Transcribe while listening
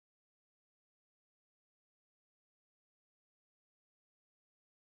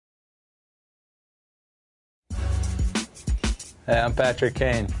Hey, I'm Patrick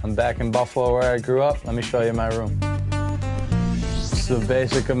Kane. I'm back in Buffalo where I grew up. Let me show you my room. This is the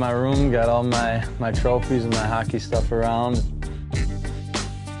basic of my room. Got all my trophies and my hockey stuff around.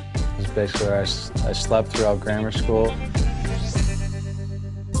 This is basically where I slept throughout grammar school.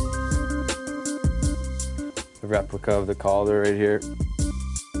 The replica of the Calder right here.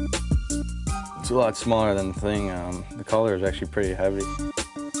 It's a lot smaller than the thing. The Calder is actually pretty heavy.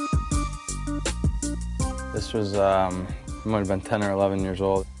 This was, I might have been 10 or 11 years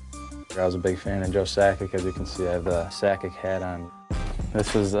old. I was a big fan of Joe Sakic. As you can see, I have the Sakic hat on.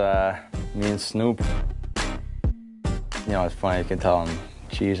 This was me and Snoop. You know, it's funny, you can tell I'm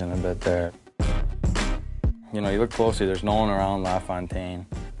cheesing a bit there. You know, you look closely, there's no one around LaFontaine.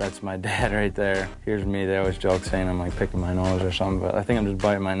 That's my dad right there. Here's me, they always joke saying I'm like picking my nose or something, but I think I'm just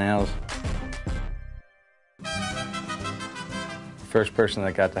biting my nails. The first person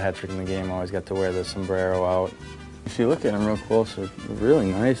that got the hat trick in the game always got to wear the sombrero out. If you look at them real close, they're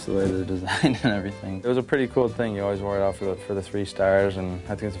really nice the way they're designed and everything. It was a pretty cool thing. You always wore it out for the 3 stars, and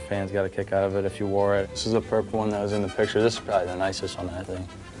I think the fans got a kick out of it if you wore it. This is the purple one that was in the picture. This is probably the nicest one, I think.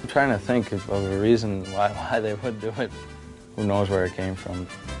 I'm trying to think of a reason why they would do it. Who knows where it came from.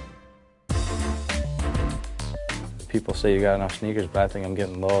 People say you got enough sneakers, but I think I'm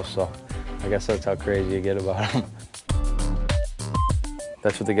getting low, so I guess that's how crazy you get about them.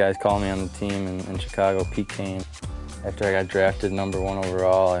 That's what the guys call me on the team in Chicago, Pete Kane. After I got drafted #1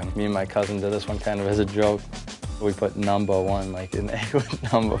 overall, and me and my cousin did this one kind of as a joke. We put #1, like an A with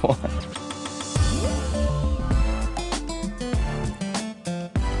 #1.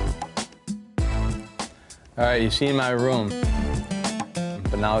 All right, you've seen my room,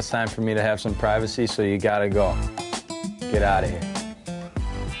 but now it's time for me to have some privacy, so you gotta go. Get out of here.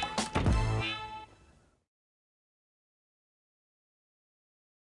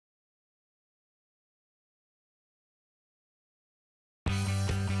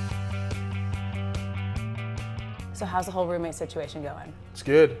 So how's the whole roommate situation going? It's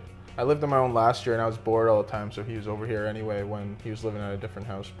good. I lived on my own last year and I was bored all the time, so he was over here anyway when he was living at a different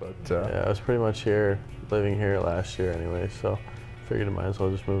house. But yeah, I was pretty much living here last year anyway, so figured I might as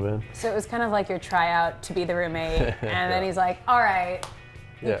well just move in. So it was kind of like your tryout to be the roommate, and then he's like, all right,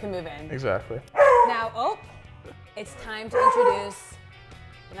 you can move in. Exactly. Now, it's time to introduce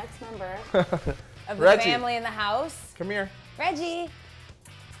the next member of the Reggie. family in the house. Come here. Reggie.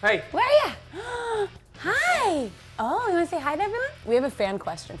 Hey. Where are you? Hi. Oh, you want to say hi to everyone? We have a fan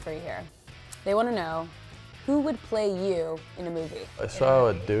question for you here. They want to know, who would play you in a movie? I saw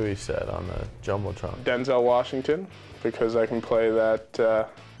what Doughty said on the Jumbotron. Denzel Washington, because I can play that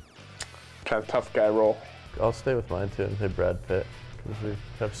kind of tough guy role. I'll stay with mine too and say Brad Pitt, because we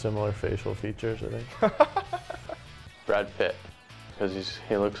have similar facial features, I think. Brad Pitt, because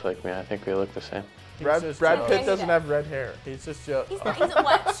he looks like me. I think we look the same. Brad Pitt doesn't have red hair. He's just He's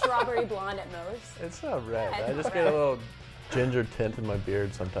what, strawberry blonde at most? It's not red. I just get a little ginger tint in my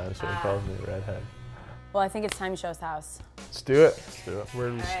beard sometimes, so he calls me redhead. Well, I think it's time you show us the house. Let's do it. Let's do it. Where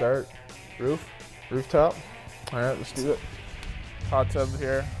do we start? Roof? Rooftop? All right, let's do it. Hot tub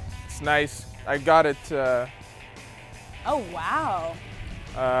here. It's nice. I got it. Oh, wow.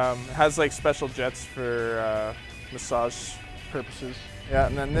 It has like special jets for massage purposes. Yeah,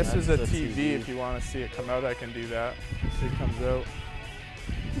 and then this is a TV. If you want to see it come out, I can do that. See it comes out.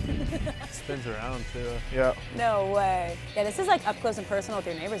 It spins around too. Yeah. No way. Yeah, this is like up close and personal with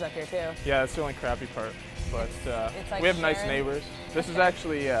your neighbors up here too. Yeah, that's the only crappy part. But It's like we have nice sharing. neighbors. This is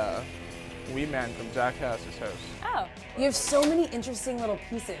actually Wee Man from Zach Hass's house. Oh, you have so many interesting little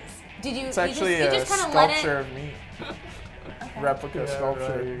pieces. Did you? It's actually you a just kind of let sculpture it? of me. Replica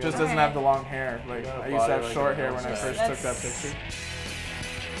sculpture. Right, Just doesn't have the long hair. Like I used to have like short a hair when I monster. first took that picture.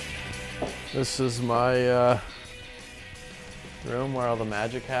 This is my room where all the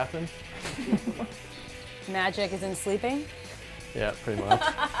magic happened. Magic is in sleeping. Yeah, pretty much.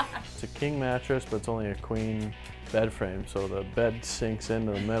 It's a king mattress, but it's only a queen bed frame, so the bed sinks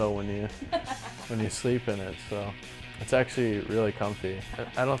into the middle when you sleep in it. So it's actually really comfy.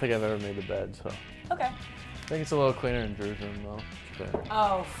 I don't think I've ever made the bed, so. Okay. I think it's a little cleaner in Drew's room though. It's cleaner.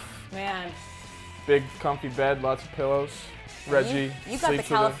 Oh, man. Big comfy bed, lots of pillows. Reggie You got the sleeps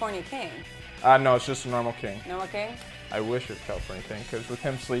California King. with it. No, it's just a normal king. Normal King? I wish it was California king, because with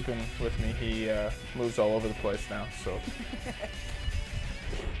him sleeping with me, he moves all over the place now. So.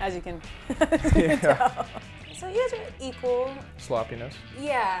 As you can Yeah. tell. So you guys are equal. Sloppiness.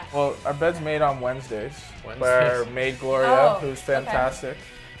 Yeah. Well, our bed's made on Wednesdays. By our Wednesdays. maid Gloria, Oh, who's okay. fantastic.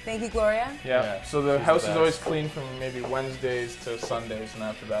 Thank you, Gloria. Yeah. Yeah, So the she's house the is always best. clean from maybe Wednesdays to Sundays, and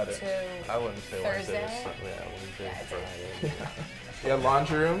after that, To I wouldn't say Thursday? Wednesday. Yeah, Wednesday, Yeah, Friday. yeah,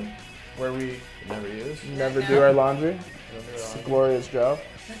 laundry room. where we Never use. never do our laundry. It's a glorious job.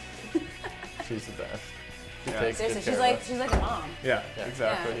 She's the best. She Yeah. takes Seriously, good care she's like a mom. Yeah,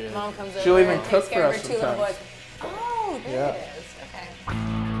 exactly. Yeah, mom comes over. She'll even and cook takes care for of us her 2 little sometimes. boys. Oh, there Yeah. it is. Okay.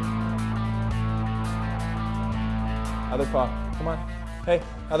 Other paw, come on. Hey,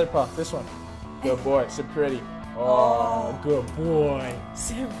 other paw, this one. Good boy, so pretty. Oh, good boy.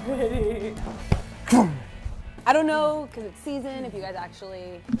 So pretty. I don't know, because it's season, if you guys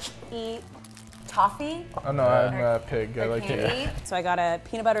actually eat toffee Oh no, I'm a pig. I or like candy. it. So I got a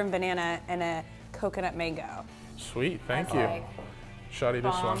peanut butter and banana and a coconut mango. Sweet, thank That's you. like Shotty this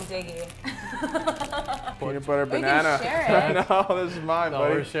bomb one. diggy. Peanut butter We can banana. share it. No, this is mine, No,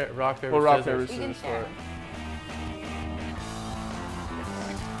 buddy. we're rock, paper, We'll rock, scissors. paper, We can scissors share. for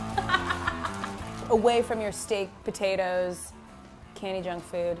it. Away from your steak, potatoes, candy, junk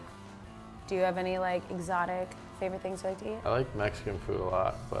food, do you have any like exotic favorite things you like to eat? I like Mexican food a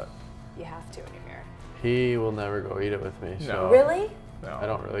lot, but You have to when you're here. he will never go eat it with me. So No. Really? No. I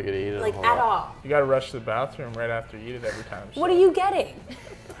don't really get to eat it Like a whole at lot. all? You gotta rush to the bathroom right after you eat it every time. What so. are you getting?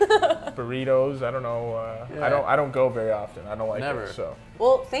 Burritos, I don't know. Yeah. I don't go very often. I don't like Never. it. So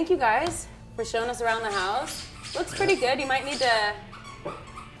Well, thank you guys for showing us around the house. Looks pretty good. You might need to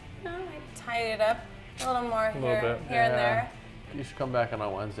like, tidy it up a little more here, bit. here and there. You should come back on a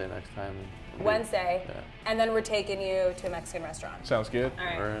Wednesday next time. Wednesday, Yeah. and then we're taking you to a Mexican restaurant. sounds good. All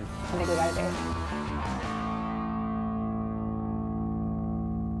right. We're in. I think we gotta do it.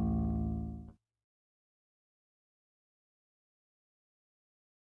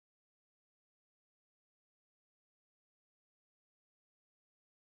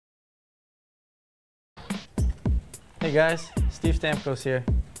 Hey guys, Steve Stamkos here.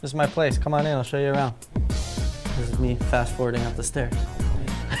 This is my place. Come on in, I'll show you around. This is me fast forwarding up the stairs.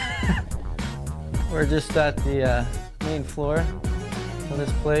 We're just at the main floor of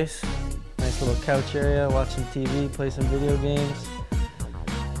this place. Nice little couch area, watch some TV, play some video games,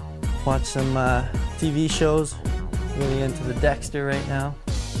 watch some TV shows. Really into the Dexter right now.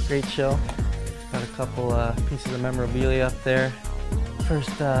 Great show. Got a couple pieces of memorabilia up there. First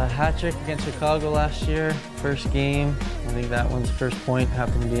hat trick against Chicago last year, first game. I think that one's first point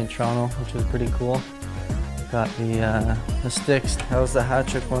happened to be in Toronto, which was pretty cool. Got the sticks. That was the hat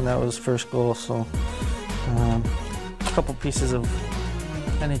trick one. That was first goal. So a couple pieces of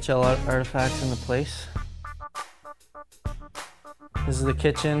NHL artifacts in the place. This is the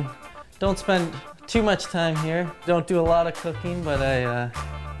kitchen. Don't spend too much time here. Don't do a lot of cooking, but I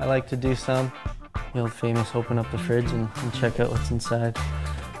like to do some. The old famous open up the fridge and check out what's inside.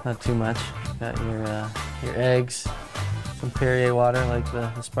 Not too much. Got your eggs, some Perrier water like the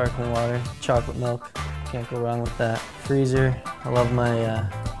sparkling water, chocolate milk. Can't go wrong with that. Freezer. I love my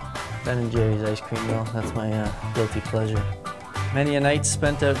Ben & Jerry's ice cream though. That's my guilty pleasure. Many a night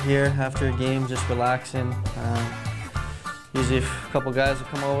spent out here after a game just relaxing. Usually if a couple guys will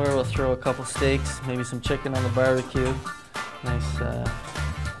come over, we'll throw a couple steaks, maybe some chicken on the barbecue. Nice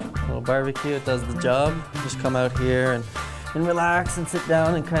little barbecue, it does the job. Just come out here and relax and sit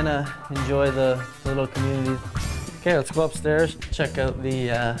down and kind of enjoy the little community. Okay, let's go upstairs, check out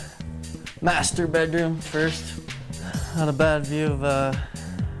the master bedroom first. Not a bad view of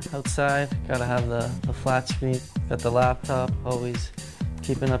outside. Gotta have the flat screen. Got the laptop, always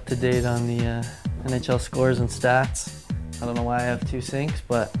keeping up to date on the NHL scores and stats. I don't know why I have 2 sinks,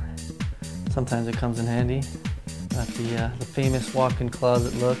 but sometimes it comes in handy. Got the famous walk-in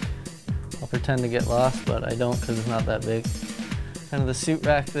closet look. I'll pretend to get lost, but I don't because it's not that big. Kind of the suit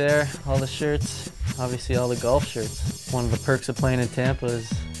rack there, all the shirts, obviously all the golf shirts. One of the perks of playing in Tampa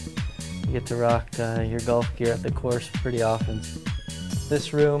is you get to rock your golf gear at the course pretty often.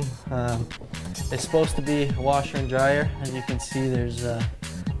 This room is supposed to be a washer and dryer. As you can see, there's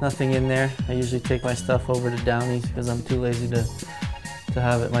nothing in there. I usually take my stuff over to Doughty's because I'm too lazy to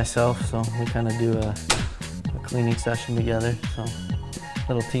have it myself, so we kind of do a cleaning session together, so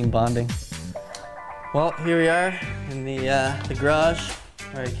little team bonding. Well, here we are in the garage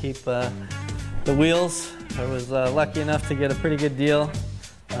where I keep the wheels. I was lucky enough to get a pretty good deal.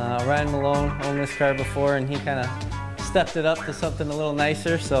 Ryan Malone owned this car before and he kind of stepped it up to something a little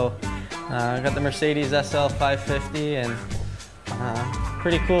nicer, so I got the Mercedes SL 550 and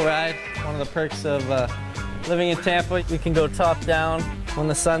pretty cool ride. One of the perks of living in Tampa, we can go top down when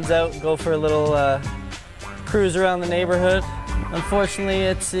the sun's out, go for a little cruise around the neighborhood. Unfortunately,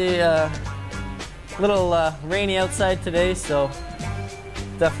 it's a little rainy outside today, so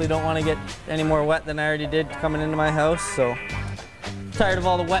definitely don't want to get any more wet than I already did coming into my house. So tired of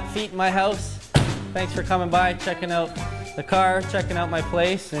all the wet feet in my house. Thanks for coming by, checking out the car, checking out my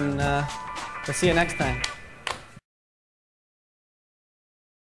place, and we'll see you next time.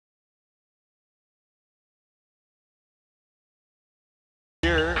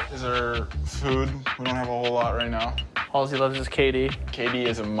 here is our food. We don't have a whole lot right now. Halsey loves his KD. KD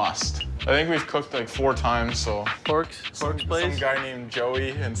is a must. I think we've cooked like 4 times, so. Pork's Some place. guy named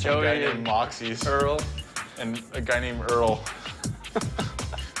Joey and some guy named Moxie's. Earl. And a guy named Earl.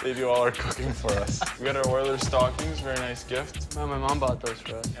 They do all our cooking for us. We got our Oilers stockings, very nice gift. My mom bought those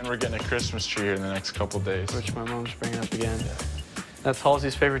for us. And we're getting a Christmas tree here in the next couple days. Which my mom's bringing up again. Yeah. That's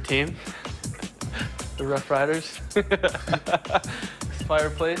Halsey's favorite team. The Rough Riders. This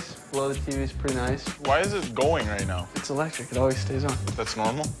fireplace below the TV is pretty nice. Why is it going right now? It's electric, it always stays on. That's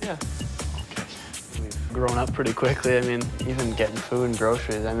normal? Yeah. We've grown up pretty quickly. I mean, even getting food and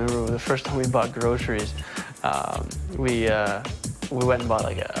groceries. I remember the first time we bought groceries, we went and bought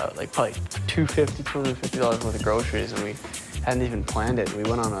like probably $250 worth of groceries, and we hadn't even planned it. We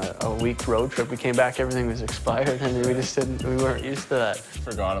went on a week road trip. We came back, everything was expired, and we just we weren't used to that.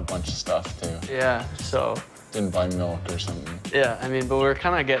 Forgot a bunch of stuff too. Yeah, so. Didn't buy milk or something. Yeah, I mean, but we're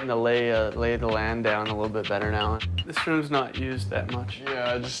kind of getting to lay the land down a little bit better now. This room's not used that much.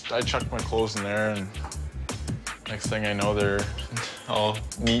 Yeah, I chucked my clothes in there, and next thing I know, they're all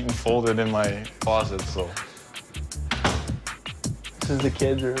neat and folded in my closet, so. This is the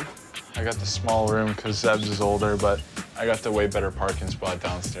kids' room. I got the small room because Zeb's is older, but I got the way better parking spot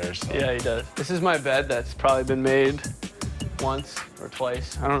downstairs. So. Yeah, he does. This is my bed that's probably been made once or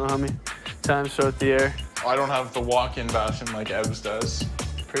twice. I don't know how many times throughout the year. I don't have the walk-in bathroom like Ebbs does.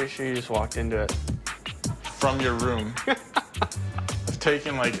 Pretty sure you just walked into it. From your room. I've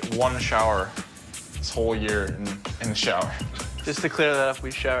taken like 1 shower this whole year in the shower. Just to clear that up,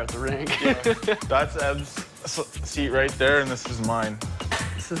 we shower at the rink. Yeah. That's Ebbs' seat right there, and this is mine.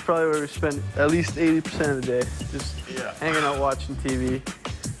 This is probably where we spend at least 80% of the day. Just hanging out watching TV,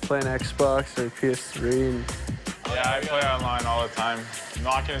 playing Xbox or PS3. And yeah, I play online all the time. I'm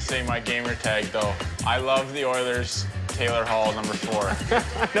not gonna say my gamer tag though. I love the Oilers, Taylor Hall, number 4.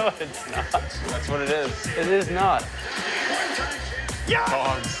 No, it's not. That's what it is. It is not. Yeah.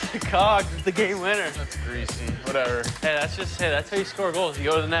 Cogs. Cogs is the game winner. That's greasy. Whatever. Hey, that's how you score goals. You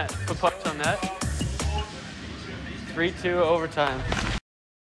go to the net, put pucks on net. 3-2 overtime.